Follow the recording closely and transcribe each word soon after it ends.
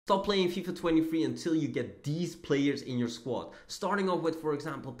Stop playing FIFA 23 until you get these players in your squad. Starting off with, for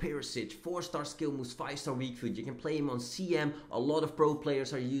example, Perisic, 4-star skill moves, 5-star weak foot. You can play him on CM. A lot of pro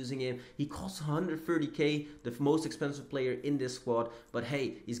players are using him. He costs 130k, the most expensive player in this squad. But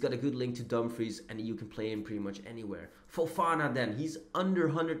hey, he's got a good link to Dumfries and you can play him pretty much anywhere. Fofana then, he's under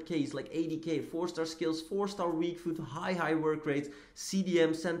 100k, he's like 80k, 4-star skills, 4-star weak foot, high work rates,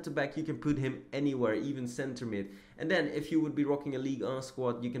 CDM, center back, you can put him anywhere, even center mid. And then if you would be rocking a Ligue 1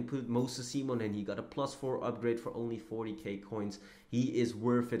 squad, you can put Moses Simon and he got a +4 upgrade for only 40k coins. He is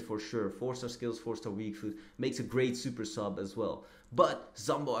worth it for sure. 4-star skills, 4-star weak foot, makes a great super sub as well. But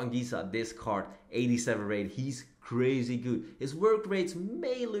Zambo Anguissa, this card, 87 rate, he's crazy good. His work rates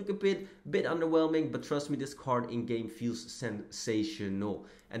may look a bit underwhelming, but trust me, this card in game feels sensational.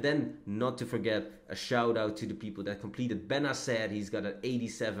 And then, not to forget, a shout out to the people that completed Benacer. He's got an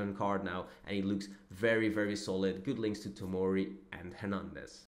 87 card now, and he looks very solid. Good links to Tomori and Hernandez.